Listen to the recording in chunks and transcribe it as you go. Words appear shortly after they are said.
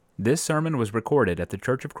This sermon was recorded at the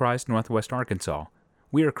Church of Christ, Northwest Arkansas.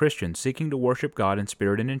 We are Christians seeking to worship God in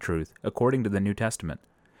spirit and in truth, according to the New Testament.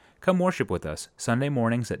 Come worship with us Sunday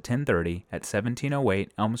mornings at 10:30 at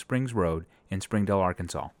 1708 Elm Springs Road in Springdale,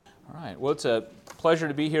 Arkansas. All right. Well, it's a pleasure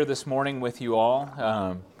to be here this morning with you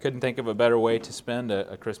all. Couldn't think of a better way to spend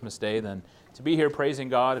a Christmas day than to be here praising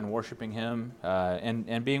God and worshiping Him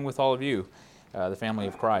and being with all of you, the family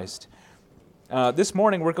of Christ. This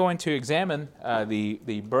morning we're going to examine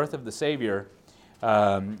the birth of the Savior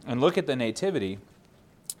and look at the Nativity.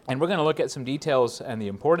 And we're going to look at some details and the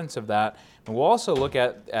importance of that. And we'll also look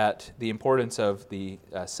at the importance of the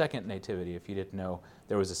second Nativity. If you didn't know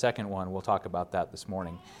there was a second one, we'll talk about that this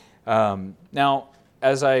morning. Now,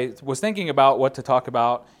 as I was thinking about what to talk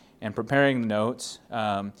about and preparing the notes,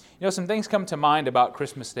 some things come to mind about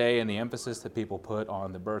Christmas Day and the emphasis that people put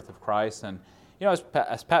on the birth of Christ. And as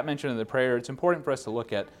Pat mentioned in the prayer, it's important for us to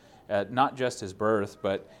look at not just His birth,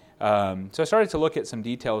 but so I started to look at some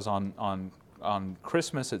details on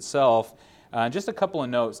Christmas itself. Just a couple of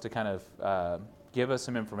notes to kind of give us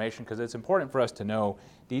some information, because it's important for us to know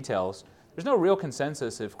details. There's no real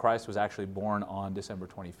consensus if Christ was actually born on December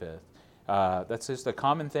 25th. That's just a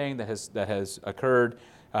common thing that has occurred,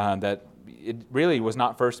 that it really was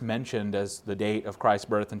not first mentioned as the date of Christ's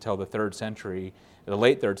birth until the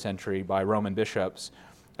late 3rd century by Roman bishops.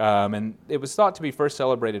 And it was thought to be first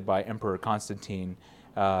celebrated by Emperor Constantine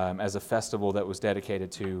as a festival that was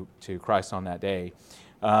dedicated to Christ on that day.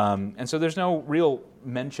 And so there's no real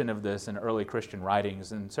mention of this in early Christian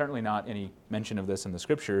writings, and certainly not any mention of this in the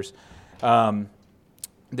Scriptures.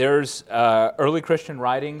 There's early Christian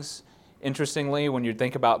writings, interestingly, when you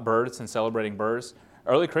think about births and celebrating births,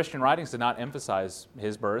 early Christian writings did not emphasize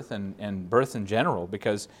His birth and birth in general,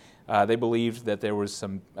 because they believed that there was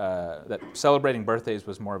that celebrating birthdays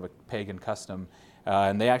was more of a pagan custom,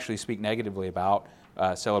 and they actually speak negatively about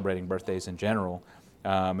celebrating birthdays in general,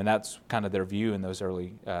 and that's kind of their view in those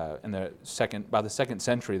early, by the 2nd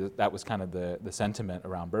century. That was kind of the sentiment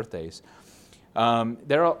around birthdays.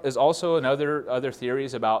 There is also other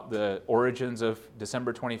theories about the origins of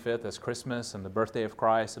December 25th as Christmas and the birthday of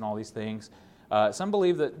Christ and all these things. Some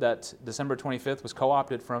believe that December 25th was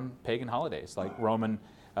co-opted from pagan holidays like Roman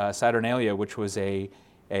Saturnalia, which was a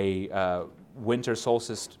winter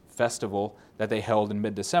solstice festival that they held in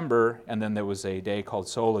mid-December, and then there was a day called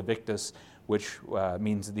Sol Invictus, which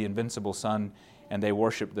means the invincible sun, and they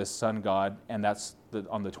worship this sun god, and that's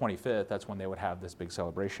on the 25th, that's when they would have this big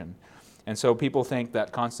celebration. And so people think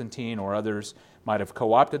that Constantine or others might have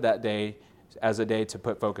co-opted that day as a day to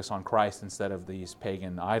put focus on Christ instead of these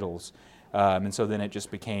pagan idols. And so then it just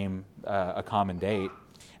became a common date.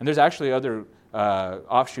 And there's actually other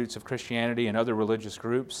offshoots of Christianity and other religious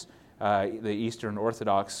groups, the Eastern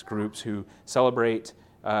Orthodox groups, who celebrate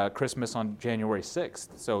Christmas on January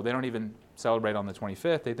 6th. So they don't even celebrate on the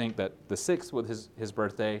 25th. They think that the 6th was his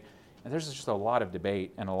birthday. And there's just a lot of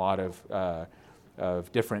debate and a lot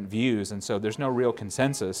of different views. And so there's no real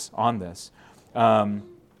consensus on this.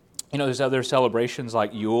 There's other celebrations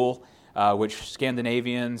like Yule, which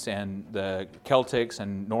Scandinavians and the Celtics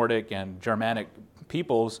and Nordic and Germanic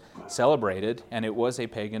peoples celebrated, and it was a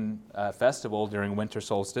pagan festival during winter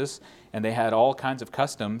solstice, and they had all kinds of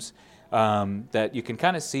customs that you can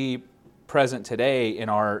kind of see present today in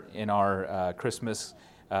our Christmas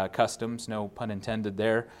customs, no pun intended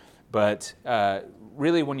there. But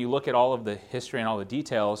really, when you look at all of the history and all the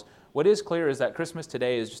details, what is clear is that Christmas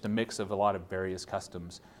today is just a mix of a lot of various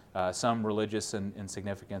customs, some religious in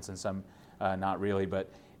significance and some not really, but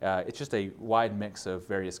it's just a wide mix of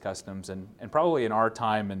various customs, and probably in our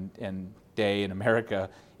time and day in America,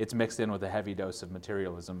 it's mixed in with a heavy dose of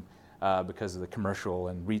materialism because of the commercial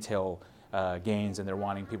and retail gains, and they're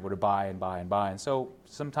wanting people to buy and buy and buy. And so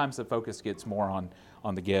sometimes the focus gets more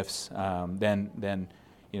on the gifts than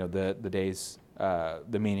the days,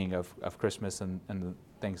 the meaning of Christmas and the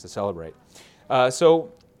things to celebrate.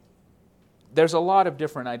 So there's a lot of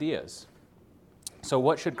different ideas. So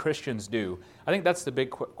what should Christians do? I think that's the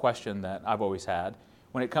big question that I've always had.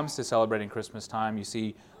 When it comes to celebrating Christmas time, you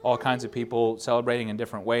see all kinds of people celebrating in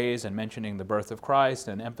different ways and mentioning the birth of Christ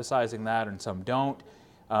and emphasizing that, and some don't.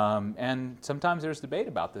 And sometimes there's debate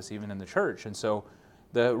about this even in the church. And so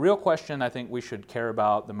the real question I think we should care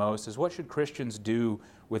about the most is, what should Christians do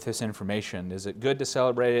with this information? Is it good to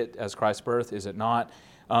celebrate it as Christ's birth? Is it not?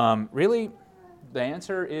 Really, the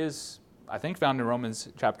answer is, I think, found in Romans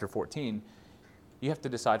chapter 14. You have to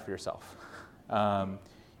decide for yourself.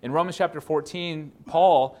 In Romans chapter 14,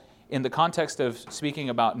 Paul, in the context of speaking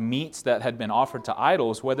about meats that had been offered to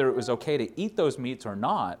idols, whether it was okay to eat those meats or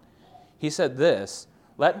not, he said this,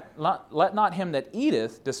 let not him that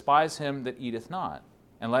eateth despise him that eateth not.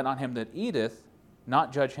 And let not him that eateth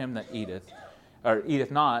not judge him that eateth, or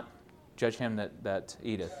eateth not, judge him that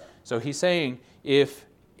eateth. So he's saying, if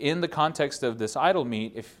in the context of this idol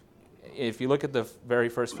meat, if you look at the very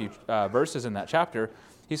first few verses in that chapter,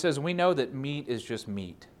 he says, we know that meat is just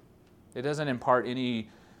meat. It doesn't impart any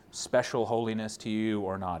special holiness to you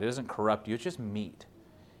or not. It doesn't corrupt you. It's just meat.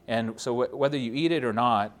 And so whether you eat it or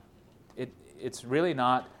not, it's really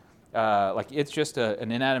not it's just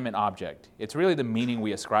an inanimate object. It's really the meaning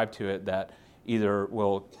we ascribe to it that either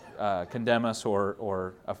will condemn us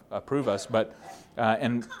or approve us. But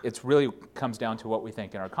and it really comes down to what we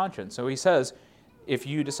think in our conscience. So he says, if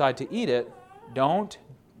you decide to eat it, don't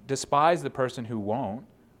despise the person who won't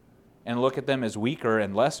and look at them as weaker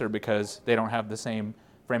and lesser because they don't have the same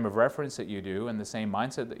frame of reference that you do and the same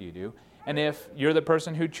mindset that you do. And if you're the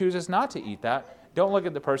person who chooses not to eat that, don't look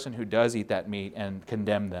at the person who does eat that meat and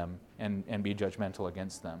condemn them and be judgmental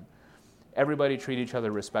against them. Everybody treat each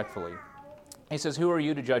other respectfully. He says, who are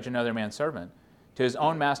you to judge another man's servant? To his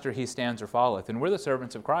own master he stands or falleth. And we're the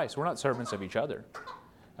servants of Christ. We're not servants of each other.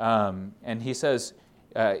 And he says,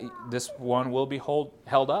 this one will be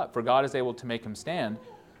held up, for God is able to make him stand.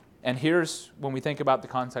 And here's, when we think about the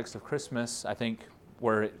context of Christmas, I think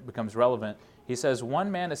where it becomes relevant. He says,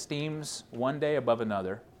 one man esteems one day above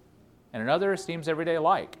another, and another esteems every day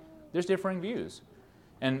alike. There's differing views.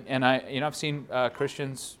 And I've seen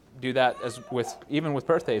Christians do that even with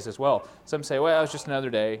birthdays as well. Some say, well, it's just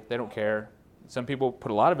another day. They don't care. Some people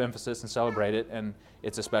put a lot of emphasis and celebrate it, and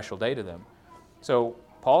it's a special day to them. So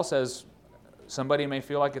Paul says somebody may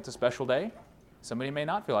feel like it's a special day. Somebody may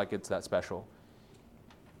not feel like it's that special.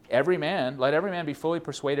 Let every man be fully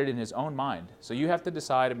persuaded in his own mind. So you have to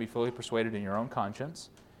decide and be fully persuaded in your own conscience.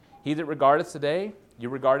 He that regardeth the day, you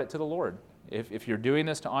regard it to the Lord. If you're doing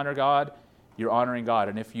this to honor God, you're honoring God.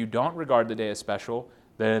 And if you don't regard the day as special,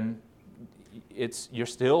 then you're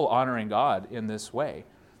still honoring God in this way,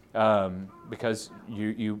 because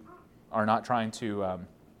you are not trying to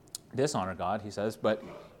dishonor God, he says. But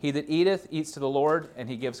he that eateth, eats to the Lord, and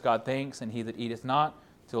he gives God thanks. And he that eateth not,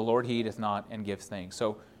 to the Lord he eateth not, and gives thanks.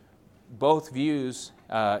 So both views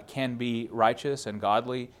can be righteous and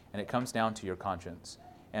godly, and it comes down to your conscience.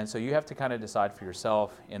 And so you have to kind of decide for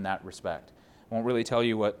yourself in that respect. I won't really tell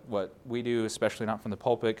you what we do, especially not from the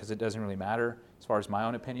pulpit, because it doesn't really matter as far as my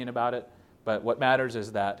own opinion about it. But what matters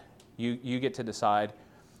is that you get to decide,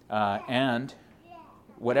 and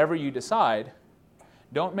whatever you decide,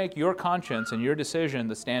 don't make your conscience and your decision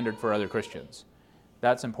the standard for other Christians.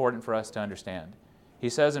 That's important for us to understand. He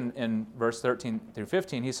says in verse 13 through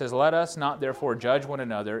 15, he says, let us not therefore judge one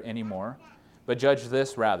another anymore, but judge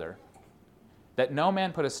this rather, that no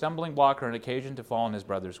man put a stumbling block or an occasion to fall in his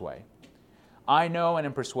brother's way. I know and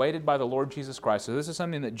am persuaded by the Lord Jesus Christ. So this is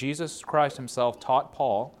something that Jesus Christ himself taught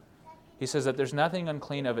Paul. He says that there's nothing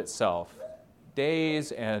unclean of itself.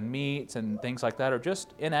 Days and meats and things like that are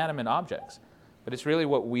just inanimate objects. But it's really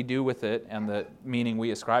what we do with it and the meaning we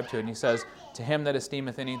ascribe to it. And he says, to him that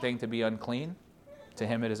esteemeth anything to be unclean, to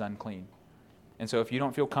him it is unclean. And so if you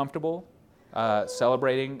don't feel comfortable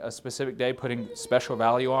celebrating a specific day, putting special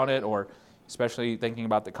value on it, or especially thinking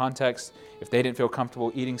about the context, if they didn't feel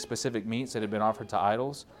comfortable eating specific meats that had been offered to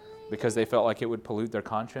idols because they felt like it would pollute their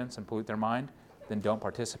conscience and pollute their mind, then don't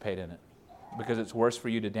participate in it, because it's worse for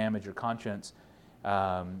you to damage your conscience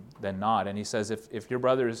than not. And he says if your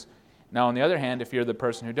brother is, now on the other hand, if you're the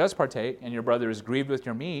person who does partake and your brother is grieved with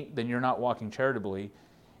your meat, then you're not walking charitably,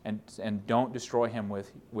 and don't destroy him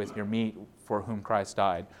with your meat for whom Christ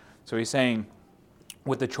died. So he's saying,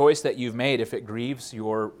 with the choice that you've made, if it grieves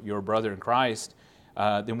your brother in Christ,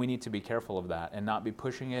 then we need to be careful of that and not be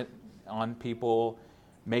pushing it on people,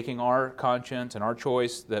 making our conscience and our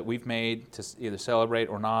choice that we've made to either celebrate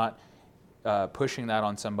or not, pushing that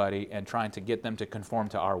on somebody and trying to get them to conform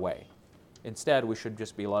to our way. Instead, we should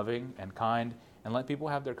just be loving and kind and let people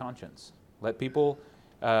have their conscience. Let people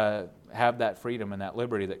have that freedom and that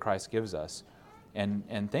liberty that Christ gives us.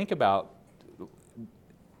 And think about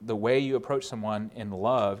the way you approach someone in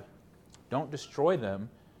love. Don't destroy them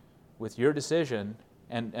with your decision.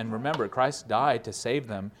 And remember, Christ died to save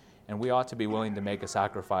them, and we ought to be willing to make a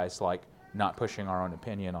sacrifice, like not pushing our own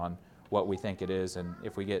opinion on what we think it is. And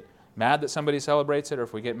if we get mad that somebody celebrates it, or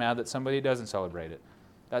if we get mad that somebody doesn't celebrate it,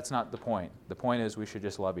 that's not the point. The point is we should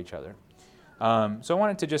just love each other. So I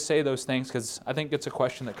wanted to just say those things because I think it's a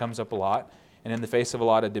question that comes up a lot. And in the face of a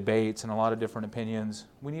lot of debates and a lot of different opinions,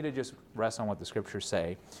 we need to just rest on what the Scriptures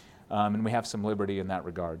say. And we have some liberty in that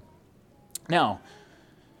regard. Now,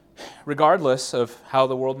 regardless of how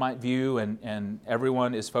the world might view, and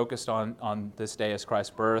everyone is focused on this day as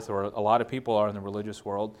Christ's birth, or a lot of people are in the religious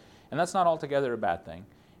world, and that's not altogether a bad thing.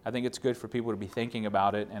 I think it's good for people to be thinking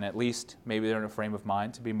about it, and at least maybe they're in a frame of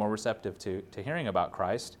mind to be more receptive to hearing about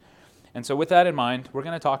Christ. And so with that in mind, we're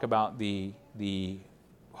going to talk about the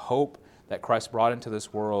hope that Christ brought into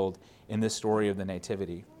this world in this story of the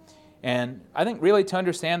Nativity. And I think really to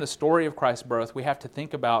understand the story of Christ's birth, we have to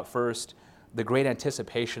think about first the great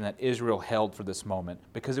anticipation that Israel held for this moment,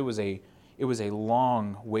 because it was a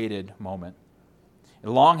long-waited moment.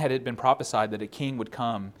 Long had it been prophesied that a king would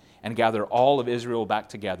come and gather all of Israel back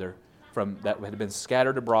together that had been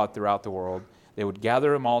scattered abroad throughout the world. They would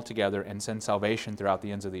gather them all together and send salvation throughout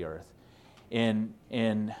the ends of the earth.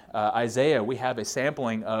 In Isaiah, we have a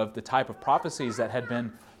sampling of the type of prophecies that had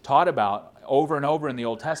been taught about over and over in the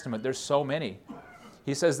Old Testament. There's so many.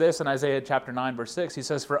 He says this in Isaiah chapter 9, verse 6. He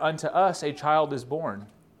says, "For unto us a child is born,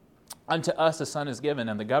 unto us a son is given,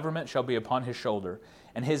 and the government shall be upon his shoulder,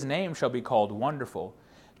 and his name shall be called Wonderful,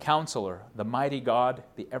 Counselor, the Mighty God,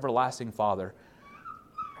 the Everlasting Father,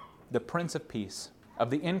 the Prince of Peace. Of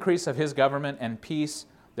the increase of his government and peace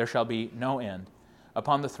there shall be no end.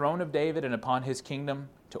 Upon the throne of David and upon his kingdom,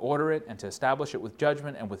 to order it and to establish it with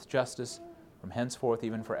judgment and with justice from henceforth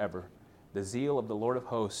even forever. The zeal of the Lord of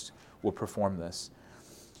hosts will perform this."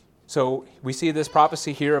 So we see this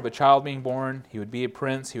prophecy here of a child being born. He would be a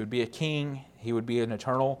prince. He would be a king. He would be an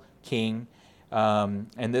eternal king.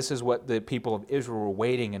 And this is what the people of Israel were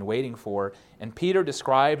waiting for. And Peter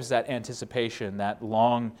describes that anticipation, that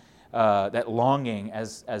longing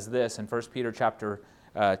as this in 1 Peter chapter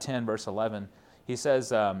 10, verse 11. He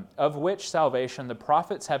says, "Of which salvation the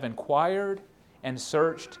prophets have inquired and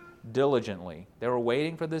searched diligently." They were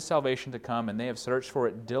waiting for this salvation to come, and they have searched for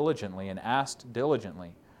it diligently and asked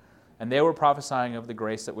diligently. And they were prophesying of the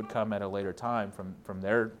grace that would come at a later time from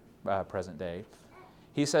their present day.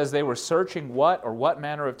 He says they were searching what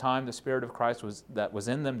manner of time the Spirit of Christ that was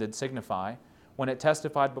in them did signify, when it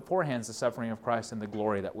testified beforehand the suffering of Christ and the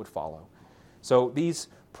glory that would follow. So these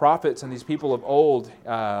prophets and these people of old,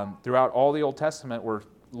 throughout all the Old Testament, were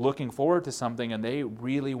looking forward to something, and they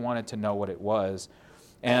really wanted to know what it was.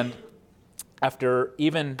 And after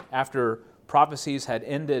prophecies had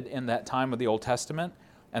ended in that time of the Old Testament,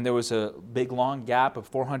 and there was a big long gap of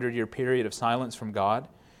 400-year period of silence from God,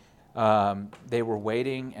 they were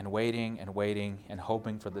waiting and waiting and waiting and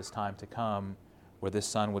hoping for this time to come where this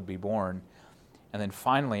son would be born. And then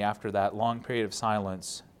finally, after that long period of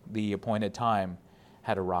silence, the appointed time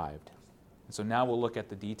had arrived. And so now we'll look at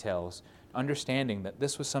the details, understanding that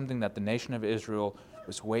this was something that the nation of Israel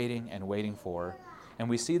was waiting and waiting for. And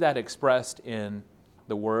we see that expressed in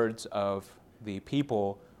the words of the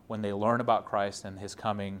people when they learn about Christ and his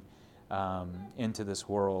coming into this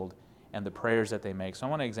world, and the prayers that they make. So I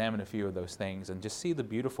want to examine a few of those things and just see the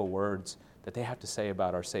beautiful words that they have to say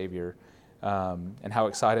about our Savior, and how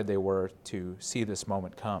excited they were to see this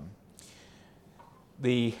moment come.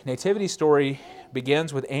 The Nativity story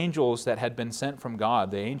begins with angels that had been sent from God.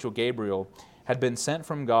 The angel Gabriel had been sent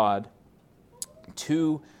from God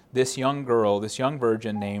to this young girl, this young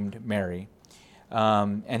virgin named Mary.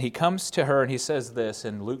 And he comes to her and he says this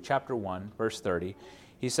in Luke chapter 1, verse 30.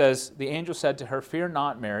 He says, "The angel said to her, 'Fear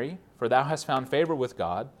not, Mary, for thou hast found favor with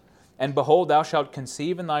God. And behold, thou shalt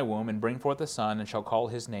conceive in thy womb and bring forth a son, and shall call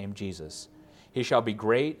his name Jesus. He shall be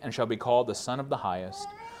great, and shall be called the Son of the Highest.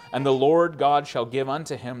 And the Lord God shall give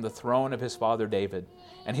unto him the throne of his father David.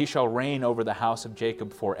 And he shall reign over the house of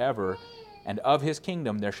Jacob forever, and of his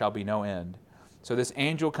kingdom there shall be no end.'" So this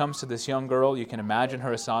angel comes to this young girl. You can imagine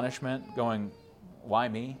her astonishment, going, "Why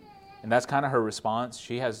me?" And that's kind of her response.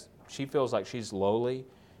 She feels like she's lowly,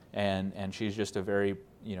 and she's just a very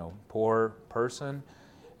poor person.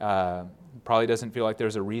 Probably doesn't feel like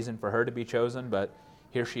there's a reason for her to be chosen, but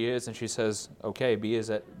here she is, and she says, "Okay, be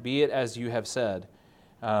it as you have said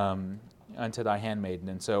unto thy handmaiden."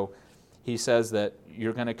 And so he says that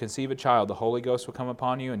you're going to conceive a child, the Holy Ghost will come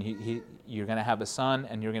upon you, and you're going to have a son,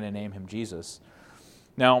 and you're going to name him Jesus.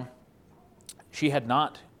 Now, she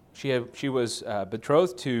was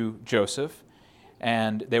betrothed to Joseph,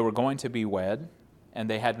 and they were going to be wed, and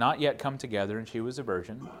they had not yet come together, and she was a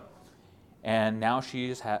virgin. And now she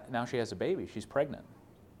has a baby. She's pregnant.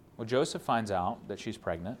 Well, Joseph finds out that she's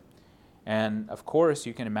pregnant, and of course,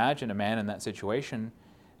 you can imagine a man in that situation.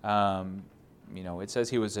 It says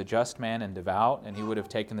he was a just man and devout, and he would have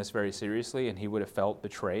taken this very seriously, and he would have felt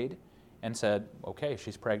betrayed and said, "Okay,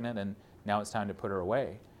 she's pregnant, and now it's time to put her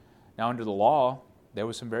away." Now, under the law, there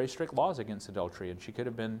was some very strict laws against adultery, and she could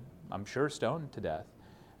have been, I'm sure, stoned to death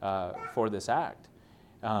for this act,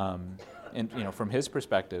 from his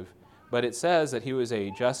perspective. But it says that he was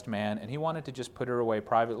a just man, and he wanted to just put her away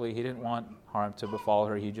privately. He didn't want harm to befall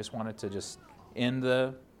her. He just wanted to just end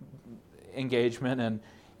the engagement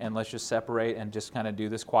and let's just separate and just kind of do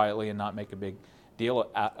this quietly and not make a big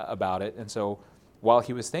deal about it. And so while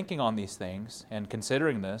he was thinking on these things and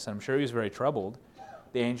considering this, I'm sure he was very troubled,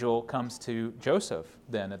 the angel comes to Joseph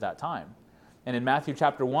then at that time. And in Matthew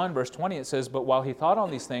chapter 1, verse 20, it says, "But while he thought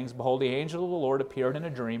on these things, behold, the angel of the Lord appeared in a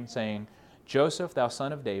dream, saying, Joseph, thou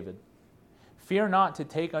son of David, fear not to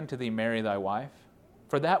take unto thee Mary thy wife,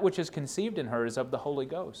 for that which is conceived in her is of the Holy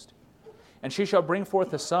Ghost. And she shall bring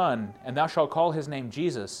forth a son, and thou shalt call his name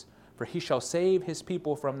Jesus, for he shall save his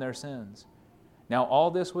people from their sins. Now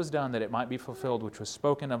all this was done that it might be fulfilled, which was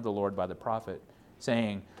spoken of the Lord by the prophet,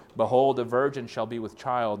 saying, Behold, a virgin shall be with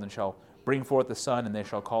child, and shall bring forth a son, and they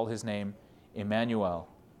shall call his name Emmanuel,"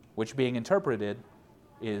 which being interpreted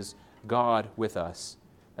is God with us.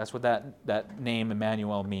 That's what that name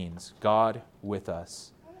Emmanuel means, God with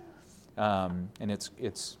us. And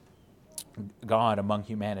it's God among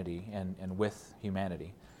humanity and with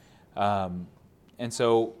humanity. And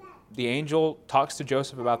so the angel talks to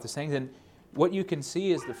Joseph about these things, and what you can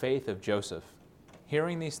see is the faith of Joseph,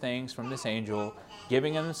 hearing these things from this angel,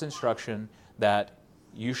 giving him this instruction that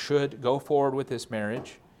you should go forward with this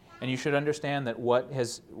marriage, and you should understand that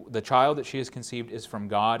the child that she has conceived is from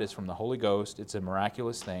God, is from the Holy Ghost. It's a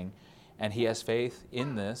miraculous thing, and he has faith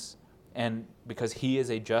in this, and because he is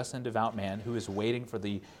a just and devout man who is waiting for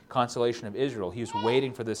the consolation of Israel. He is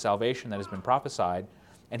waiting for the salvation that has been prophesied,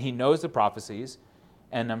 and he knows the prophecies,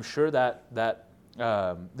 and I'm sure that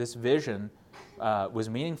this vision was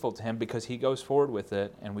meaningful to him because he goes forward with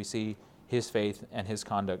it, and we see his faith and his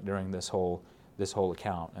conduct during this whole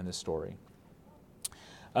account and this story.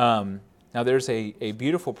 Now there's a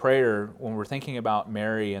beautiful prayer when we're thinking about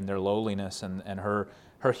Mary and their lowliness and her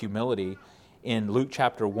humility. In Luke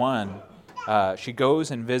chapter 1, she goes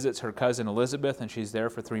and visits her cousin Elizabeth, and she's there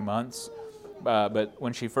for 3 months. But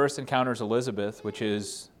when she first encounters Elizabeth, which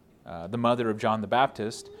is the mother of John the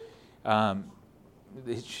Baptist,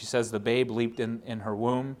 she says the babe leaped in her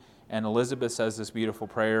womb, and Elizabeth says this beautiful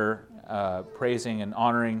prayer praising and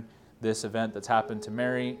honoring this event that's happened to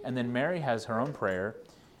Mary. And then Mary has her own prayer.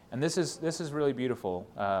 And this is really beautiful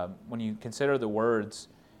when you consider the words,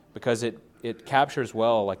 because it captures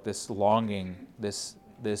well like this longing, this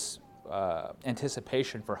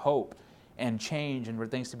anticipation for hope and change and for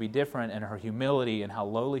things to be different, and her humility and how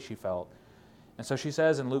lowly she felt. And so she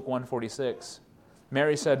says in Luke 1:46,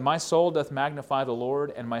 Mary said, My soul doth magnify the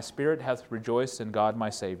Lord, and my spirit hath rejoiced in God my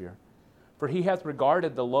Savior. For he hath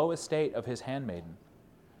regarded the low estate of his handmaiden.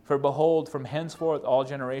 For behold, from henceforth all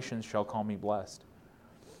generations shall call me blessed.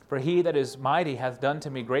 For he that is mighty hath done to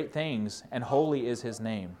me great things, and holy is his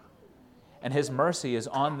name. And his mercy is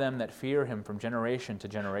on them that fear him from generation to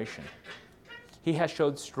generation. He has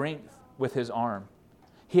showed strength with his arm.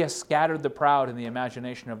 He has scattered the proud in the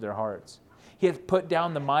imagination of their hearts. He hath put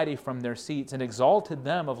down the mighty from their seats, and exalted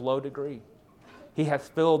them of low degree. He hath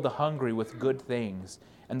filled the hungry with good things,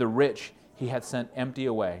 and the rich he hath sent empty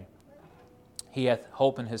away. He hath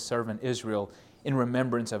holpen his servant Israel in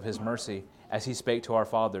remembrance of his mercy, as he spake to our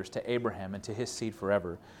fathers, to Abraham, and to his seed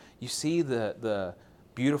forever. You see the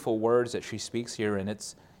beautiful words that she speaks here, and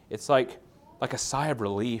it's like a sigh of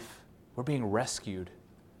relief. We're being rescued.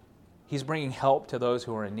 He's bringing help to those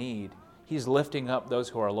who are in need. He's lifting up those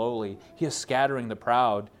who are lowly. He is scattering the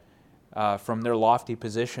proud from their lofty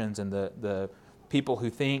positions, and the people who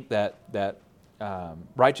think that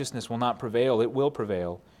righteousness will not prevail. It will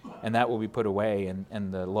prevail, and that will be put away,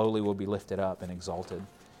 and the lowly will be lifted up and exalted.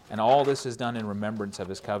 And all this is done in remembrance of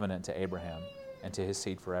his covenant to Abraham and to his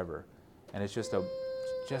seed forever. And it's just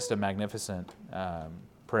a magnificent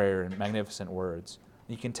prayer and magnificent words.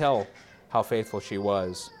 You can tell how faithful she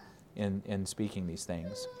was in speaking these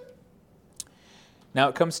things. Now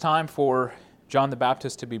it comes time for John the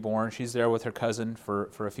Baptist to be born. She's there with her cousin for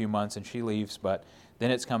a few months, and she leaves. But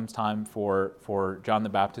then it comes time for John the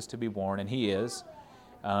Baptist to be born, and he is.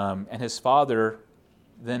 And his father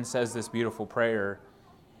then says this beautiful prayer,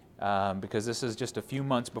 because this is just a few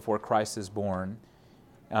months before Christ is born.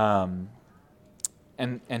 And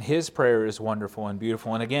his prayer is wonderful and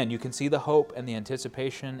beautiful. And again, you can see the hope and the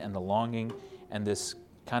anticipation and the longing and this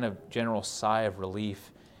kind of general sigh of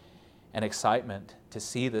relief and excitement to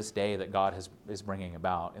see this day that God is bringing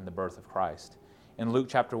about in the birth of Christ. In Luke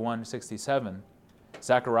chapter 1:67,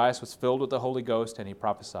 Zacharias was filled with the Holy Ghost, and he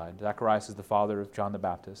prophesied. Zacharias is the father of John the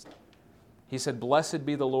Baptist. He said, Blessed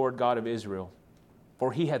be the Lord God of Israel,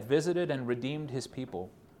 for he hath visited and redeemed his people,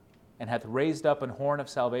 and hath raised up an horn of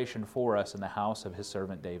salvation for us in the house of his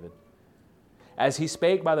servant David. As he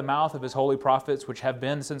spake by the mouth of his holy prophets, which have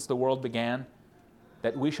been since the world began,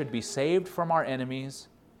 that we should be saved from our enemies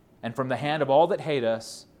and from the hand of all that hate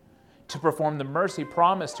us, to perform the mercy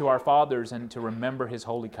promised to our fathers and to remember his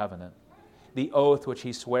holy covenant, the oath which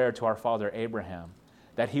he sware to our father Abraham,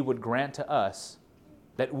 that he would grant to us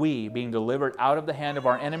that we, being delivered out of the hand of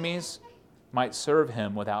our enemies, might serve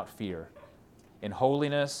him without fear, in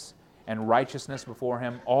holiness and righteousness before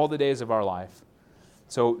him all the days of our life.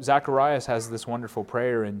 So Zacharias has this wonderful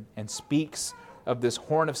prayer and speaks of this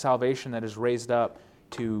horn of salvation that is raised up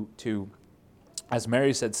to, as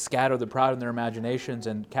Mary said, scatter the proud in their imaginations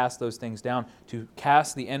and cast those things down, to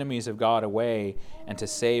cast the enemies of God away and to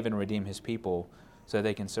save and redeem his people so that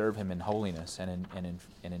they can serve him in holiness and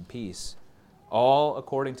in peace. All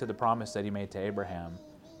according to the promise that he made to Abraham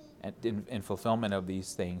and in fulfillment of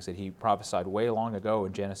these things that he prophesied way long ago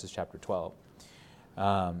in Genesis chapter 12.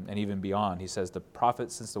 And even beyond, he says, the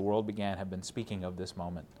prophets since the world began have been speaking of this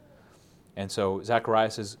moment. And so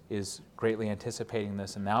Zacharias is greatly anticipating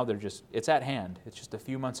this, and now it's at hand. It's just a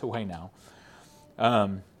few months away now.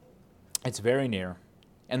 It's very near.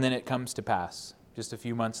 And then it comes to pass. Just a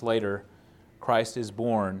few months later, Christ is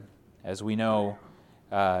born. As we know,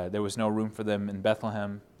 there was no room for them in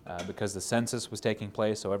Bethlehem because the census was taking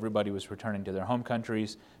place, so everybody was returning to their home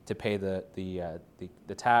countries to pay the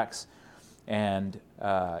tax and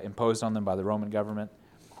imposed on them by the Roman government.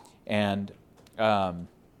 And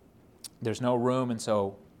there's no room, and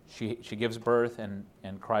so she gives birth, and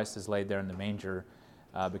Christ is laid there in the manger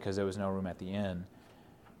because there was no room at the inn.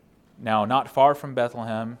 Now, not far from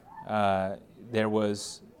Bethlehem, there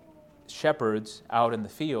was shepherds out in the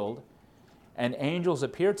field, and angels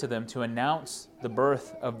appeared to them to announce the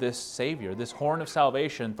birth of this Savior, this horn of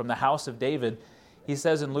salvation from the house of David. He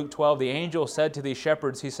says in Luke 12, the angel said to these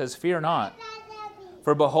shepherds, he says, "Fear not,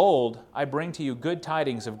 for behold, I bring to you good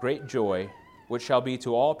tidings of great joy, which shall be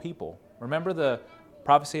to all people." Remember the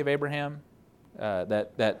prophecy of Abraham,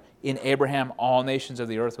 that in Abraham all nations of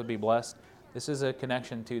the earth would be blessed? This is a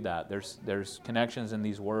connection to that. There's connections in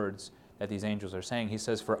these words that these angels are saying. He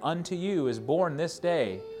says, "For unto you is born this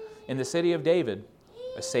day in the city of David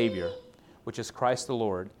a Savior, which is Christ the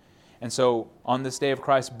Lord." And so on this day of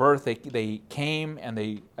Christ's birth, they came and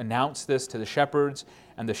they announced this to the shepherds.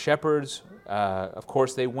 And the shepherds, of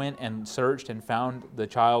course, they went and searched and found the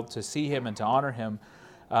child to see him and to honor him.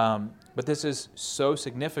 But this is so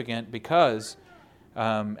significant because,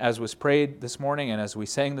 as was prayed this morning and as we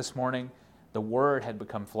sang this morning, the Word had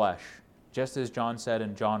become flesh, just as John said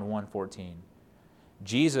in John 1:14.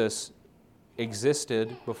 Jesus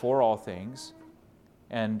existed before all things.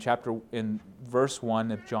 And in verse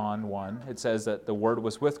 1 of John 1, it says that the Word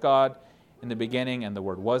was with God in the beginning, and the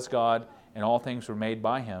Word was God, and all things were made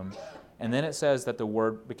by Him. And then it says that the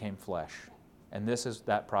Word became flesh. And this is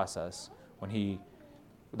that process when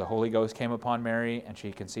the Holy Ghost came upon Mary, and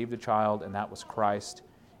she conceived a child, and that was Christ,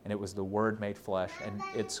 and it was the Word made flesh. And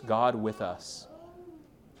it's God with us.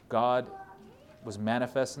 God was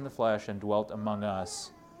manifest in the flesh and dwelt among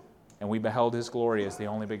us, and we beheld His glory as the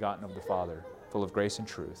only begotten of the Father, full of grace and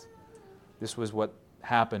truth. This was what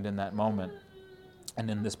happened in that moment and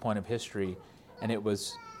in this point of history, and it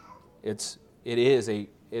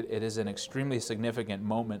is an extremely significant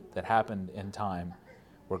moment that happened in time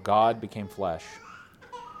where God became flesh.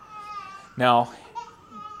 Now,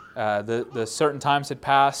 the certain times had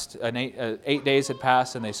passed, 8 days had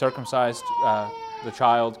passed, and they circumcised the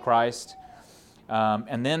child, Christ.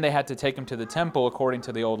 And then they had to take him to the temple according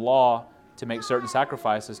to the old law to make certain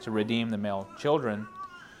sacrifices to redeem the male children.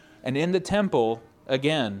 And in the temple,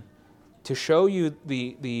 again, to show you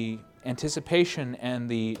the anticipation and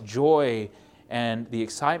the joy and the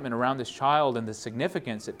excitement around this child and the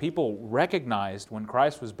significance that people recognized when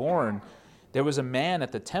Christ was born, there was a man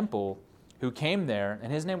at the temple who came there,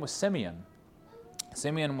 and his name was Simeon.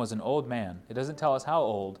 Simeon was an old man. It doesn't tell us how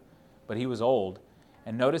old, but he was old.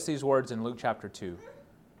 And notice these words in Luke chapter 2.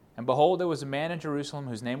 "And behold, there was a man in Jerusalem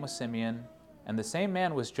whose name was Simeon, and the same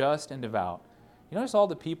man was just and devout." You notice all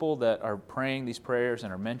the people that are praying these prayers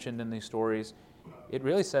and are mentioned in these stories? It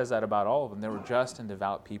really says that about all of them. They were just and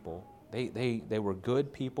devout people. They were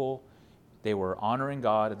good people. They were honoring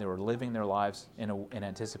God, and they were living their lives in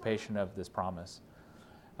anticipation of this promise.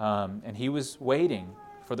 And he was waiting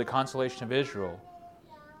for the consolation of Israel.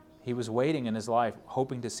 He was waiting in his life,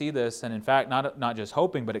 hoping to see this, and in fact, not just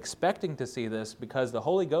hoping, but expecting to see this, because the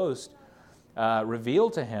Holy Ghost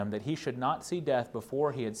revealed to him that he should not see death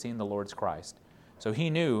before he had seen the Lord's Christ. So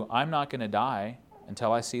he knew, I'm not going to die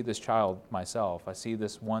until I see this child myself. I see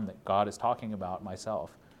this one that God is talking about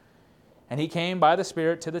myself. And he came by the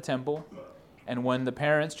Spirit to the temple, and when the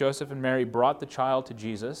parents, Joseph and Mary, brought in the child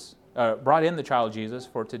Jesus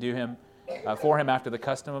for him after the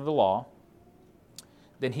custom of the law,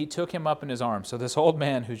 then he took him up in his arms. So this old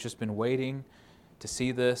man who's just been waiting to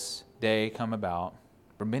see this day come about.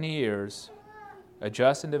 For many years, a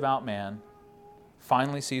just and devout man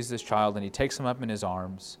finally sees this child, and he takes him up in his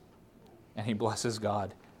arms, and he blesses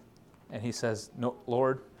God. And he says, "No,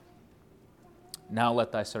 Lord, now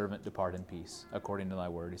let thy servant depart in peace, according to thy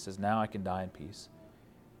word." He says, now I can die in peace.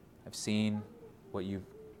 I've seen what you've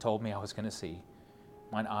told me I was going to see.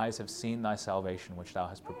 Mine eyes have seen thy salvation, which thou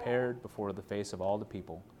hast prepared before the face of all the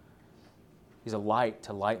people. He's a light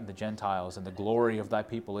to lighten the Gentiles and the glory of thy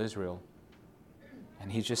people Israel.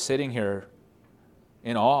 And he's just sitting here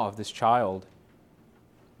in awe of this child,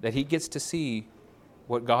 that he gets to see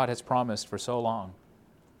what God has promised for so long.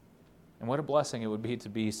 And what a blessing it would be to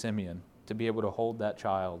be Simeon, to be able to hold that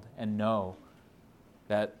child and know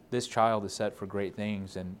that this child is set for great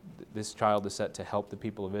things, and this child is set to help the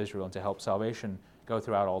people of Israel and to help salvation go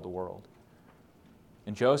throughout all the world.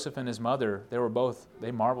 And Joseph and his mother,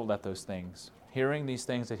 they marveled at those things, hearing these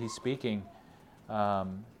things that he's speaking,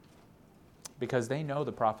 because they know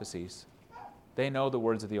the prophecies. They know the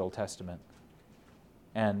words of the Old Testament.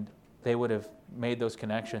 And they would have made those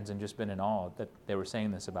connections and just been in awe that they were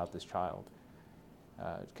saying this about this child,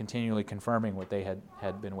 continually confirming what they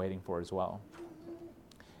had been waiting for as well.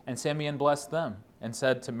 And Simeon blessed them and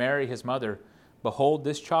said to Mary his mother, "Behold,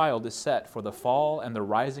 this child is set for the fall and the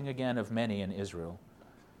rising again of many in Israel,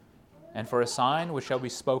 and for a sign which shall be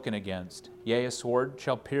spoken against. Yea, a sword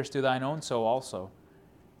shall pierce through thine own soul also,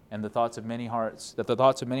 and the thoughts of many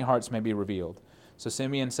hearts may be revealed." So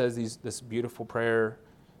Simeon says this beautiful prayer.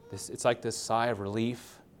 It's like this sigh of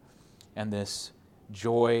relief and this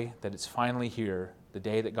joy that it's finally here, the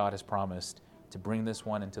day that God has promised to bring this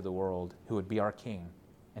one into the world who would be our king.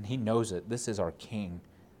 And he knows it. This is our king.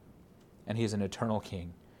 And he is an eternal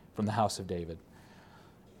king from the house of David.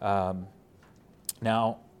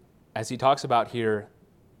 Now, as he talks about here,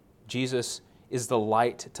 Jesus is the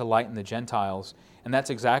light to lighten the Gentiles. And that's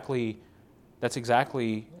exactly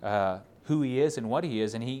who he is and what he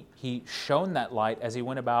is. And he shone that light as he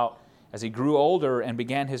went about, as he grew older and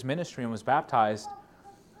began his ministry and was baptized.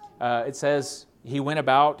 It says he went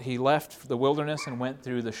about, he left the wilderness and went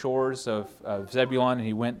through the shores of Zebulun, and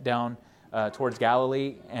he went down towards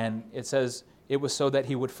Galilee. And it says it was so that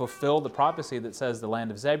he would fulfill the prophecy that says the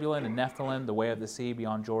land of Zebulun and Nephthalim, the way of the sea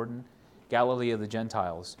beyond Jordan, Galilee of the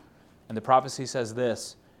Gentiles. And the prophecy says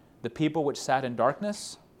this: "The people which sat in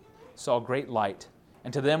darkness saw great light.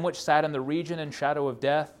 And to them which sat in the region and shadow of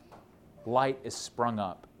death, light is sprung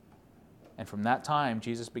up." And from that time,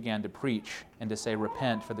 Jesus began to preach and to say,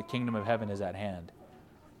 "Repent, for the kingdom of heaven is at hand."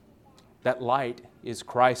 That light is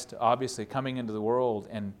Christ, obviously, coming into the world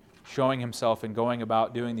and showing himself and going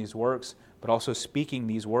about doing these works, but also speaking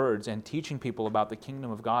these words and teaching people about the kingdom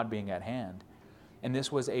of God being at hand. And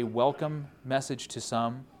this was a welcome message to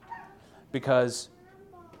some, because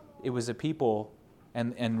it was a people,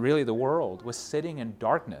 and really the world, was sitting in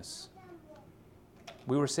darkness.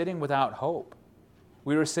 We were sitting without hope.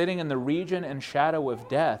 We were sitting in the region and shadow of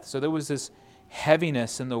death. So there was this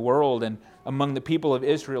heaviness in the world, and among the people of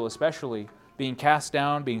Israel especially, being cast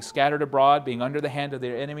down, being scattered abroad, being under the hand of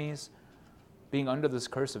their enemies, being under this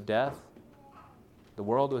curse of death. The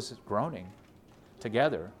world was groaning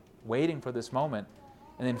together, waiting for this moment.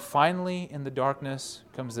 And then finally in the darkness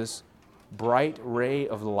comes this bright ray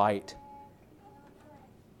of light,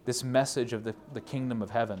 this message of the kingdom of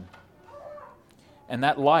heaven. And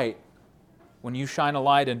that light, when you shine a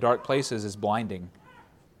light in dark places, is blinding.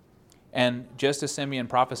 And just as Simeon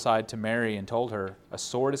prophesied to Mary and told her, a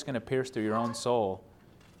sword is going to pierce through your own soul,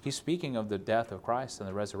 he's speaking of the death of Christ and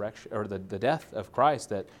the resurrection, or the death of Christ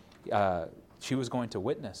that she was going to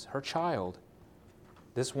witness. Her child,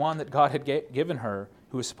 this one that God had given her,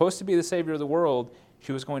 who was supposed to be the Savior of the world,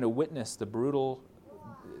 she was going to witness the brutal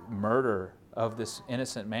murder of this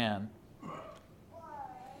innocent man.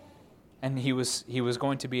 And he was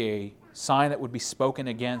going to be a sign that would be spoken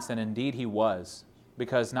against, and indeed he was,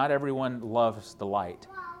 because not everyone loves the light.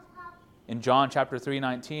 In John chapter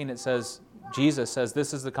 3:19, it says, Jesus says,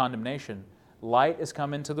 "This is the condemnation. Light is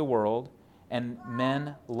come into the world, and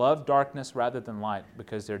men love darkness rather than light,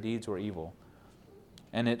 because their deeds were evil."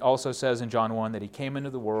 And it also says in John 1 that he came into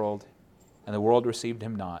the world, and the world received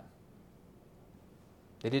him not.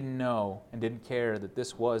 They didn't know and didn't care that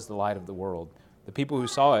this was the light of the world. The people who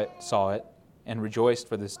saw it and rejoiced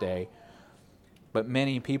for this day, but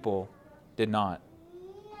many people did not.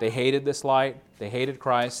 They hated this light, they hated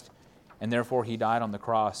Christ, and therefore he died on the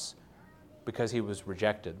cross because he was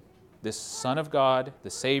rejected. This Son of God, the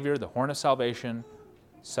Savior, the horn of salvation,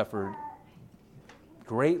 suffered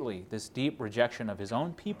greatly this deep rejection of his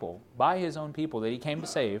own people, by his own people that he came to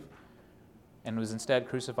save, and was instead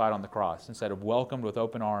crucified on the cross, instead of welcomed with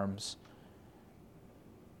open arms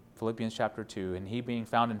Philippians chapter 2, and he being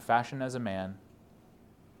found in fashion as a man,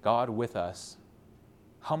 God with us,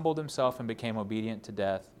 humbled himself and became obedient to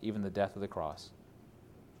death, even the death of the cross.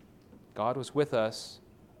 God was with us,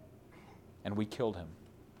 and we killed him.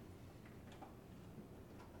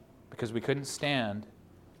 Because we couldn't stand,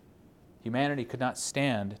 humanity could not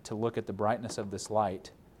stand to look at the brightness of this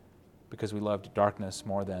light, because we loved darkness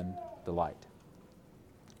more than the light.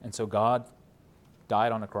 And so God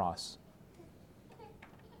died on a cross.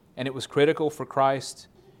 And it was critical for Christ,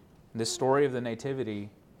 this story of the Nativity.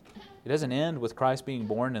 It doesn't end with Christ being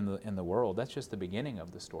born in the world. That's just the beginning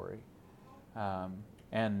of the story.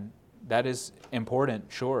 And that is important,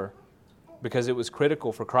 sure, because it was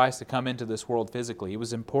critical for Christ to come into this world physically. It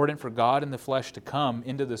was important for God in the flesh to come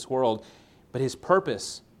into this world, but his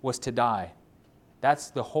purpose was to die. That's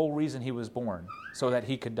the whole reason he was born, so that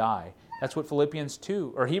he could die. That's what Philippians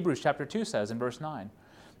 2, or Hebrews chapter 2 says in verse 9.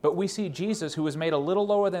 But we see Jesus, who was made a little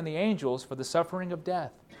lower than the angels for the suffering of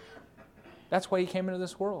death. That's why he came into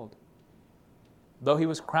this world. Though he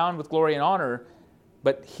was crowned with glory and honor,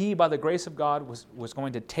 but he, by the grace of God, was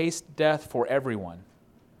going to taste death for everyone.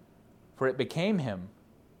 For it became him,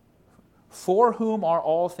 for whom are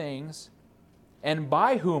all things, and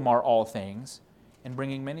by whom are all things, in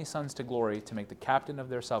bringing many sons to glory, to make the captain of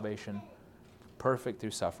their salvation perfect through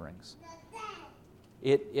sufferings.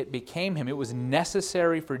 It became him. It was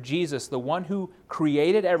necessary for Jesus, the one who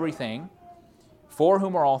created everything, for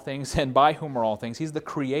whom are all things, and by whom are all things. He's the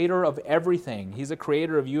creator of everything. He's the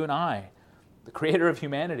creator of you and I. The creator of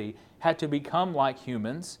humanity had to become like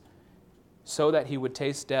humans so that he would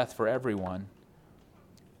taste death for everyone.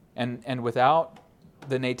 And without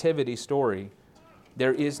the nativity story,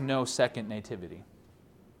 there is no second nativity.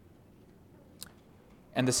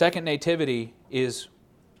 And the second nativity is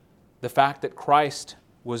the fact that Christ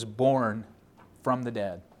was born from the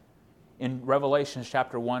dead. In Revelation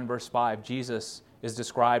chapter 1, verse 5, Jesus is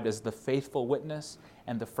described as the faithful witness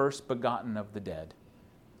and the first begotten of the dead.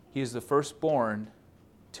 He is the firstborn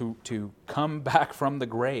to come back from the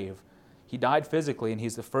grave. He died physically, and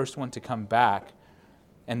he's the first one to come back.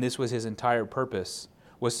 And this was his entire purpose,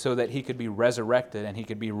 was so that he could be resurrected and he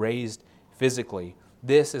could be raised physically.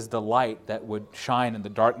 This is the light that would shine in the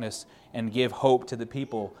darkness and give hope to the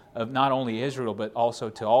people of not only Israel, but also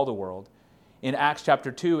to all the world. In Acts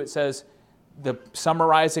chapter 2, it says,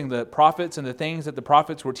 summarizing the prophets and the things that the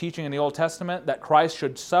prophets were teaching in the Old Testament, that Christ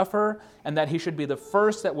should suffer and that he should be the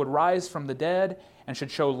first that would rise from the dead and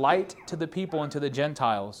should show light to the people and to the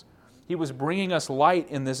Gentiles. He was bringing us light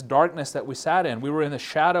in this darkness that we sat in. We were in the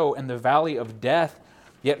shadow and the valley of death,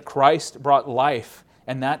 yet Christ brought life,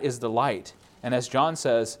 and that is the light. And as John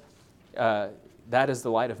says, that is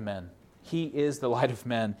the light of men. He is the light of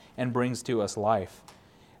men and brings to us life.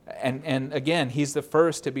 And again, he's the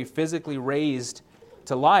first to be physically raised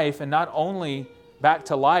to life, and not only back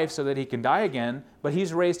to life so that he can die again, but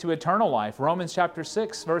he's raised to eternal life. Romans chapter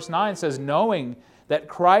 6, verse 9 says, knowing that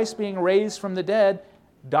Christ being raised from the dead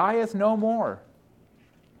dieth no more.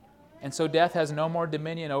 And so death has no more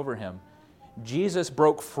dominion over him. Jesus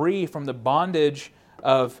broke free from the bondage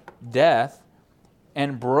of death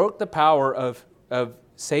and broke the power of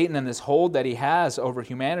Satan and this hold that he has over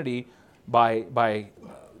humanity by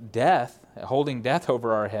death, holding death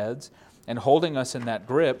over our heads and holding us in that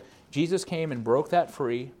grip. Jesus came and broke that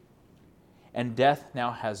free, and death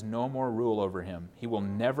now has no more rule over him. He will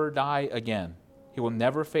never die again. He will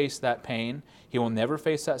never face that pain. He will never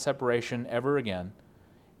face that separation ever again.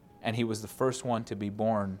 And he was the first one to be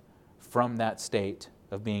born from that state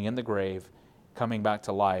of being in the grave, coming back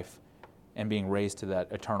to life, and being raised to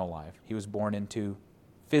that eternal life. He was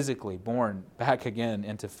physically born back again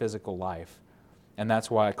into physical life. And that's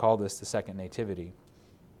why I call this the second nativity,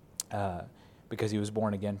 because he was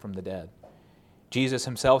born again from the dead. Jesus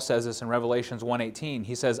himself says this in Revelations 1:18.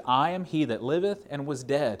 He says, I am he that liveth and was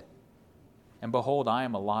dead, and behold, I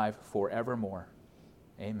am alive forevermore.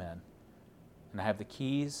 Amen. And I have the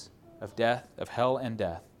keys of death, of hell and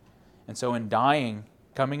death. And so in dying,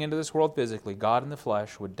 coming into this world physically, God in the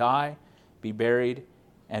flesh would die, be buried,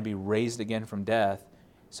 and be raised again from death,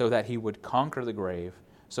 so that he would conquer the grave,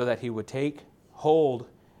 so that he would take hold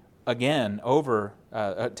again over,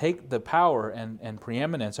 take the power and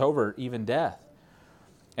preeminence over even death.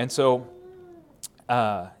 And so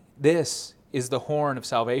this is the horn of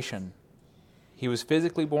salvation. He was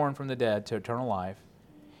physically born from the dead to eternal life,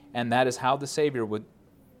 and that is how the Savior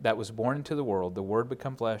that was born into the world, the Word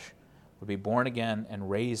become flesh, would be born again and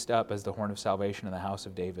raised up as the horn of salvation in the house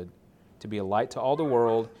of David, to be a light to all the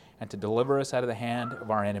world and to deliver us out of the hand of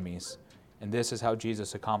our enemies. And this is how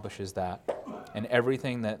Jesus accomplishes that. And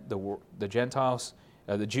everything that the Gentiles,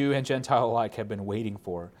 the Jew and Gentile alike, have been waiting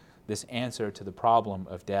for, this answer to the problem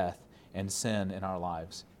of death and sin in our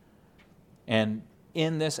lives. And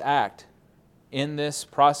in this act, in this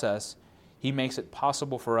process, he makes it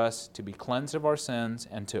possible for us to be cleansed of our sins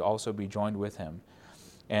and to also be joined with him.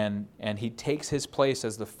 And he takes his place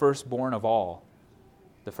as the firstborn of all.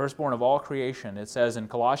 The firstborn of all creation. It says in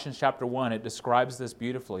Colossians chapter 1, it describes this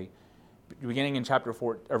beautifully. Beginning in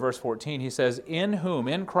verse 14, he says, "In whom,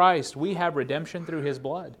 in Christ, we have redemption through his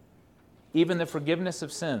blood, even the forgiveness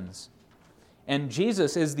of sins." And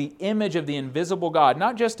Jesus is the image of the invisible God,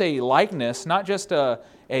 not just a likeness, not just a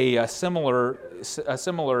similar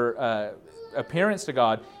appearance to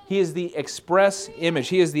God. He is the express image.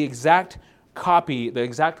 He is the exact copy, the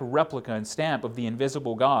exact replica and stamp of the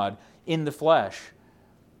invisible God in the flesh.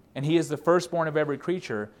 And he is the firstborn of every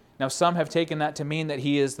creature. Now, some have taken that to mean that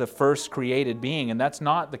he is the first created being, and that's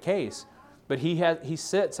not the case. But he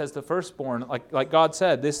sits as the firstborn, like God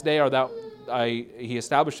said, "This day he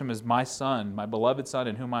established him as my son, my beloved son,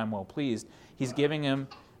 in whom I am well pleased." He's giving him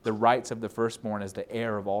the rights of the firstborn as the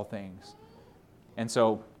heir of all things. And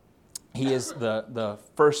so he is the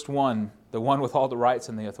first one, the one with all the rights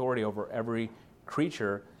and the authority over every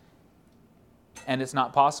creature. And it's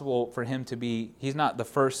not possible for him to be, he's not the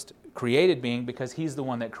first created being because he's the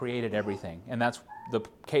one that created everything. And that's the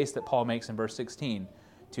case that Paul makes in verse 16.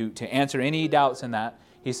 To answer any doubts in that,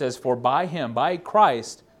 he says, "For by him, by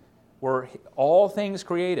Christ, were all things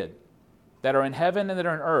created that are in heaven and that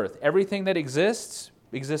are in earth." Everything that exists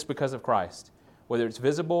because of Christ, whether it's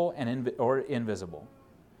visible or invisible.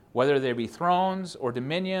 Whether there be thrones or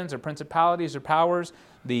dominions or principalities or powers,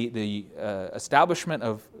 the establishment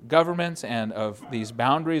of governments and of these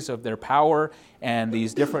boundaries of their power and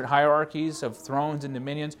these different hierarchies of thrones and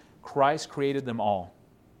dominions, Christ created them all.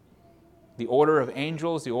 The order of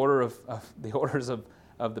angels, the orders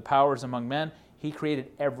of the powers among men, he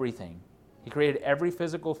created everything. He created every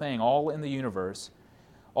physical thing, all in the universe.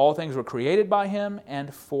 All things were created by him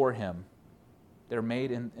and for him. They're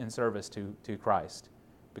made in service to Christ,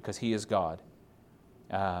 because he is God.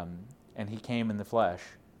 And he came in the flesh.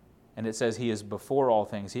 And it says he is before all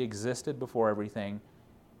things. He existed before everything,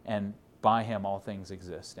 and by him all things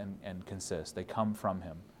exist and consist. They come from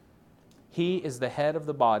him. He is the head of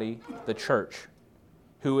the body, the church,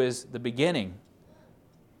 who is the beginning,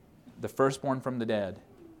 the firstborn from the dead,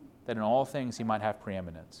 that in all things he might have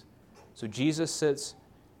preeminence. So Jesus sits,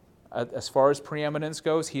 as far as preeminence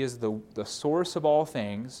goes, he is the source of all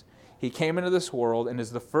things. He came into this world and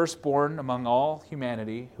is the firstborn among all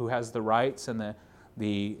humanity, who has the rights and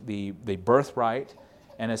the birthright,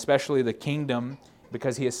 and especially the kingdom,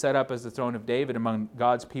 because he is set up as the throne of David among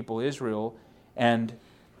God's people Israel, and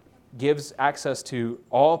gives access to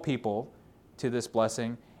all people to this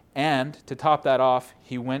blessing. And to top that off,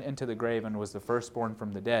 he went into the grave and was the firstborn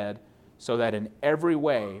from the dead, so that in every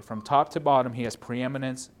way, from top to bottom, he has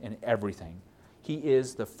preeminence in everything. He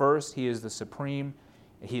is the first, he is the supreme,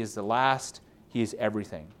 he is the last, he is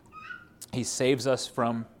everything. He saves us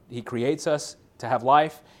he creates us to have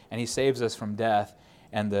life, and he saves us from death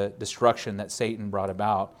and the destruction that Satan brought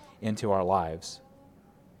about into our lives.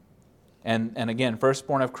 And again,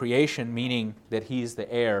 firstborn of creation, meaning that he's the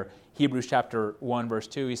heir. Hebrews chapter 1, verse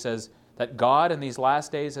 2, he says that God in these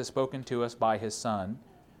last days has spoken to us by his Son,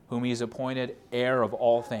 whom he has appointed heir of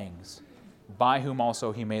all things, by whom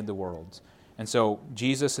also he made the worlds. And so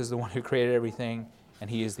Jesus is the one who created everything, and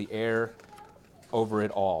he is the heir over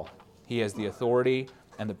it all. He has the authority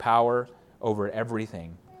and the power over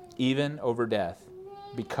everything, even over death,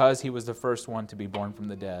 because he was the first one to be born from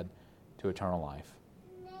the dead to eternal life.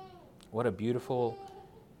 What a beautiful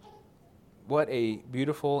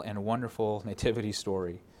and wonderful nativity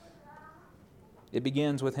story. It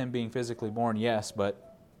begins with him being physically born, yes,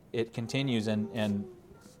 but it continues and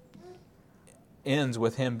ends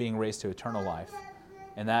with him being raised to eternal life.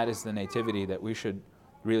 And that is the nativity that we should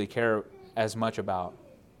really care as much about.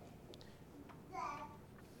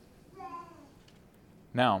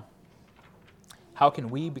 Now, how can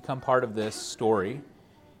we become part of this story?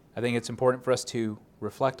 I think it's important for us to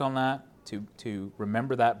reflect on that, to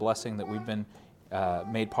remember that blessing that we've been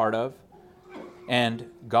made part of. And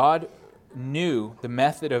God knew the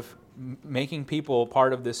method of making people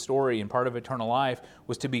part of this story and part of eternal life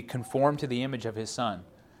was to be conformed to the image of his Son.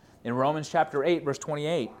 In Romans chapter 8, verse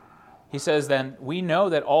 28, he says, "Then we know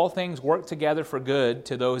that all things work together for good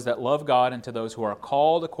to those that love God and to those who are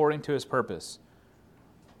called according to his purpose."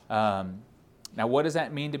 Now, what does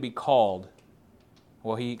that mean to be called?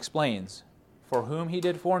 Well, he explains, "For whom he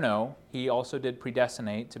did foreknow, he also did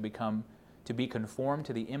predestinate to be conformed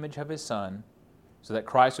to the image of his Son, so that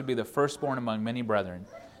Christ would be the firstborn among many brethren.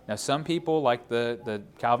 Now, some people, like the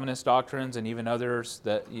Calvinist doctrines and even others,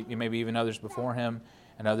 maybe even others before him,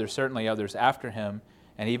 and certainly others after him,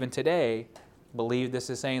 and even today, believe this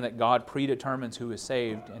is saying that God predetermines who is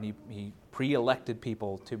saved, and he pre-elected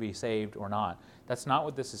people to be saved or not. That's not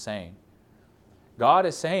what this is saying. God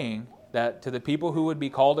is saying that to the people who would be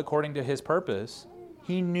called according to his purpose,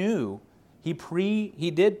 he knew,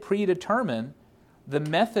 he did predetermine the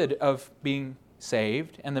method of being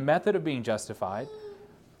saved and the method of being justified,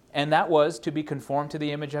 and that was to be conformed to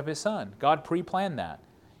the image of his Son. God pre-planned that.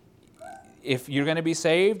 If you're going to be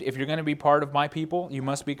saved, if you're going to be part of my people, you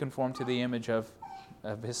must be conformed to the image of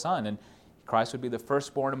his Son. And Christ would be the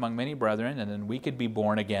firstborn among many brethren, and then we could be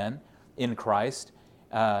born again in Christ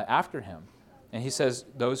after him. And he says,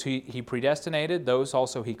 those he predestinated, those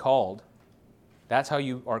also he called. That's how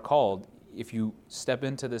you are called, if you step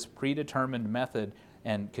into this predetermined method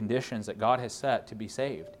and conditions that God has set to be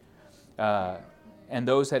saved. And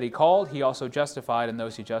those that he called, he also justified, and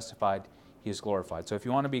those he justified, he is glorified. So if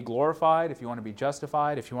you want to be glorified, if you want to be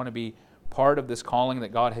justified, if you want to be part of this calling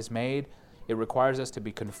that God has made, it requires us to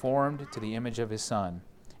be conformed to the image of his Son.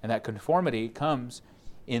 And that conformity comes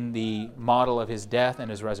in the model of his death and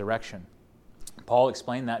his resurrection. Paul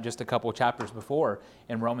explained that just a couple chapters before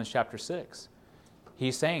in Romans chapter 6.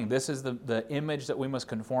 He's saying this is the image that we must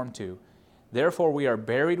conform to. Therefore we are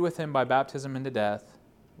buried with him by baptism into death,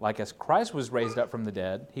 like as Christ was raised up from the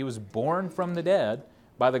dead, he was born from the dead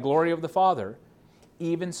by the glory of the Father,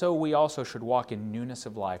 even so we also should walk in newness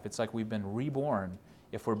of life. It's like we've been reborn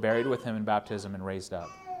if we're buried with him in baptism and raised up.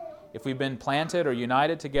 If we've been planted or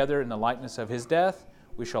united together in the likeness of his death,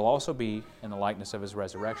 we shall also be in the likeness of his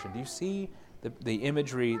resurrection. Do you see the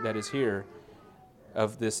imagery that is here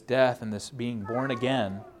of this death and this being born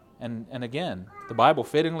again? And again, the Bible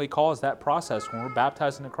fittingly calls that process when we're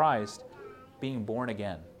baptized into Christ being born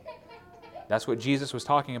again. That's what Jesus was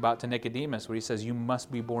talking about to Nicodemus, where he says, you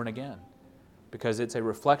must be born again, because it's a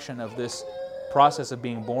reflection of this process of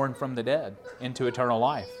being born from the dead into eternal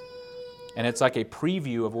life. And it's like a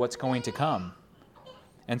preview of what's going to come.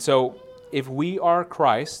 And so if we are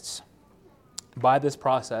Christ's by this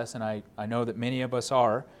process, and I know that many of us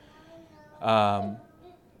are,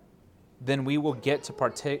 then we will get to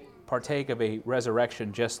partake of a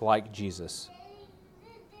resurrection just like Jesus.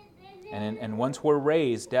 And once we're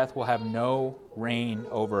raised, death will have no reign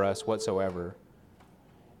over us whatsoever.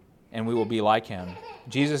 And we will be like him.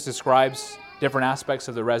 Jesus describes different aspects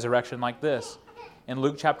of the resurrection like this. In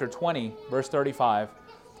Luke chapter 20, verse 35,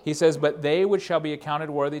 he says, but they which shall be accounted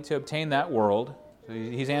worthy to obtain that world. So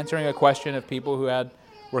he's answering a question of people who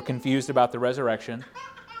were confused about the resurrection.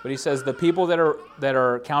 But he says the people that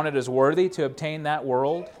are counted as worthy to obtain that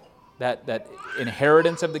world, that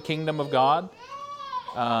inheritance of the kingdom of God,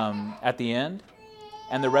 at the end,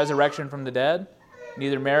 and the resurrection from the dead,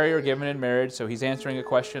 neither marry or given in marriage. So he's answering a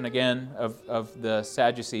question again of the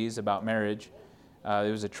Sadducees about marriage.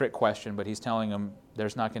 It was a trick question, but he's telling them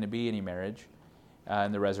there's not going to be any marriage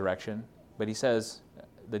in the resurrection. But he says,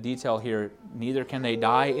 the detail here, neither can they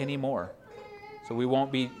die anymore. So we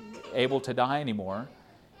won't be able to die anymore.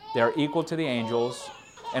 They are equal to the angels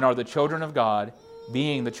and are the children of God,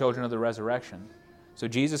 being the children of the resurrection. So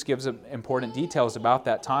Jesus gives important details about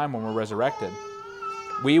that time when we're resurrected.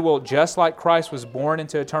 We will, just like Christ was born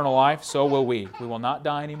into eternal life, so will we. We will not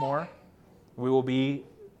die anymore. We will be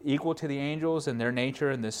equal to the angels in their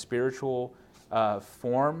nature, in this spiritual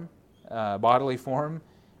form, bodily form.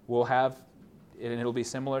 We'll have, and it'll be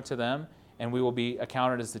similar to them, and we will be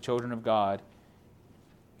accounted as the children of God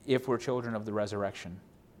if we're children of the resurrection.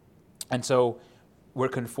 And so we're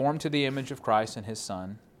conformed to the image of Christ and his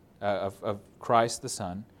Son, of Christ the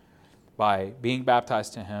Son, by being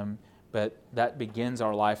baptized to him, but that begins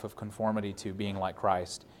our life of conformity to being like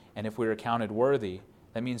Christ. And if we're accounted worthy,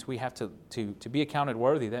 that means we have to be accounted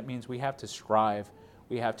worthy, that means we have to strive,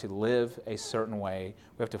 we have to live a certain way,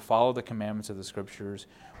 we have to follow the commandments of the Scriptures.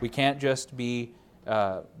 We can't just be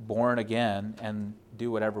born again and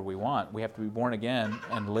do whatever we want. We have to be born again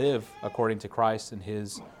and live according to Christ and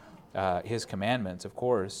his commandments, of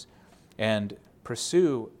course, and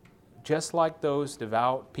pursue, just like those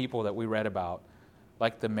devout people that we read about,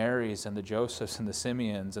 like the Marys and the Josephs and the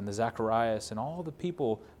Simeons and the Zacharias and all the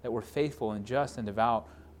people that were faithful and just and devout,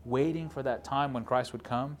 waiting for that time when Christ would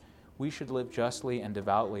come. We should live justly and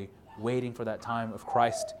devoutly, waiting for that time of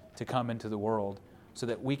Christ to come into the world, so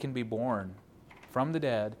that we can be born from the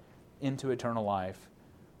dead into eternal life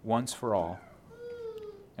once for all.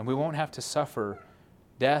 And we won't have to suffer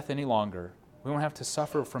death any longer. We won't have to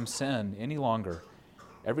suffer from sin any longer.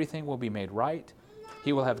 Everything will be made right.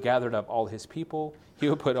 He will have gathered up all his people. He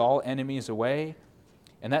will put all enemies away.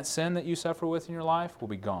 And that sin that you suffer with in your life will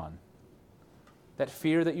be gone. That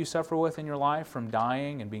fear that you suffer with in your life from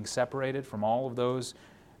dying and being separated from all of those,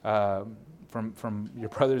 from your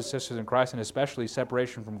brothers and sisters in Christ, and especially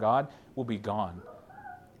separation from God, will be gone.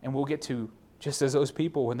 And we'll get to, just as those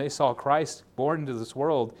people, when they saw Christ born into this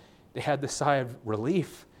world, they had this sigh of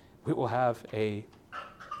relief. We will have a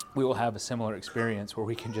similar experience where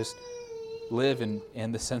we can just live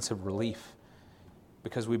in the sense of relief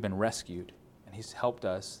because we've been rescued. And He's helped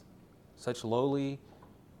us, such lowly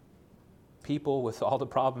people with all the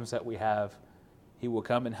problems that we have. He will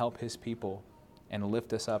come and help His people and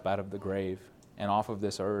lift us up out of the grave and off of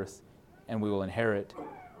this earth, and we will inherit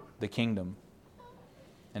the kingdom.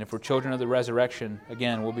 And if we're children of the resurrection,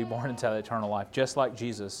 again, we'll be born into that eternal life, just like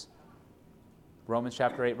Jesus. Romans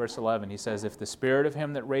chapter 8, verse 11, he says, if the Spirit of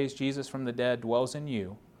Him that raised Jesus from the dead dwells in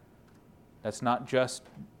you, that's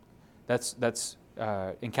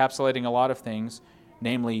encapsulating a lot of things,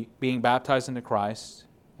 namely being baptized into Christ,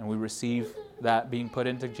 and we receive that being put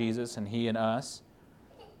into Jesus and He in us.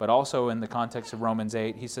 But also in the context of Romans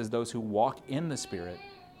 8, he says those who walk in the Spirit,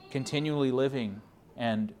 continually living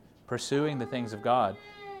and pursuing the things of God,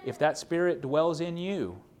 if that Spirit dwells in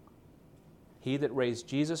you, He that raised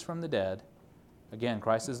Jesus from the dead, again,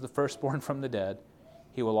 Christ is the firstborn from the dead,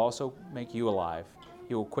 He will also make you alive.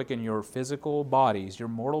 He will quicken your physical bodies, your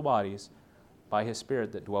mortal bodies, by His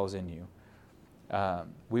Spirit that dwells in you.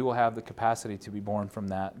 We will have the capacity to be born from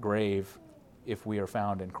that grave if we are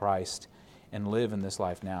found in Christ and live in this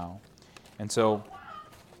life now. And so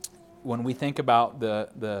when we think about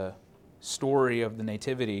the story of the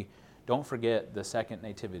nativity, don't forget the second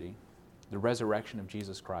nativity, the resurrection of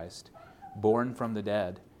Jesus Christ, born from the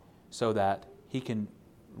dead, so that He can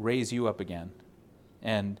raise you up again.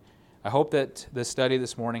 And I hope that the study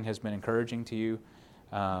this morning has been encouraging to you.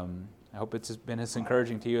 I hope it's been as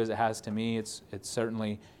encouraging to you as it has to me. It's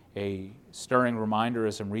certainly a stirring reminder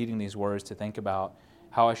as I'm reading these words to think about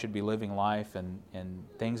how I should be living life and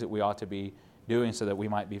things that we ought to be doing so that we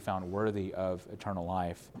might be found worthy of eternal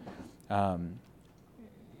life.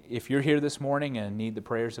 If you're here this morning and need the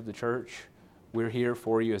prayers of the church, we're here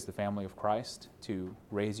for you as the family of Christ to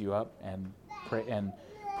raise you up and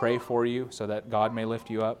pray for you so that God may lift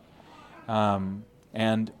you up.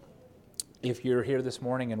 And if you're here this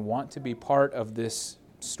morning and want to be part of this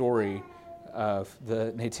story of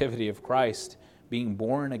the nativity of Christ being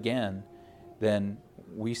born again, then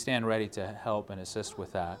we stand ready to help and assist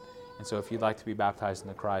with that. And so if you'd like to be baptized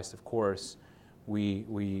into Christ, of course,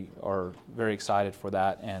 we are very excited for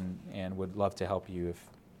that and would love to help you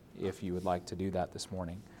if you would like to do that this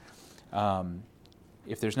morning.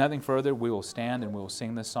 If there's nothing further, we will stand and we will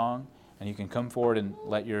sing this song, and you can come forward and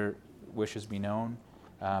let your wishes be known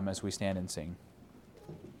as we stand and sing.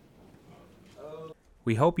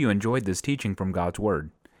 We hope you enjoyed this teaching from God's Word.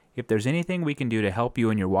 If there's anything we can do to help you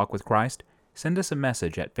in your walk with Christ, send us a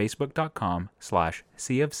message at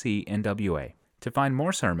facebook.com/CFCNWA. To find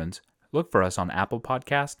more sermons, look for us on Apple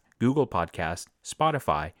Podcast, Google Podcast,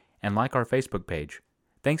 Spotify, and like our Facebook page.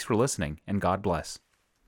 Thanks for listening, and God bless.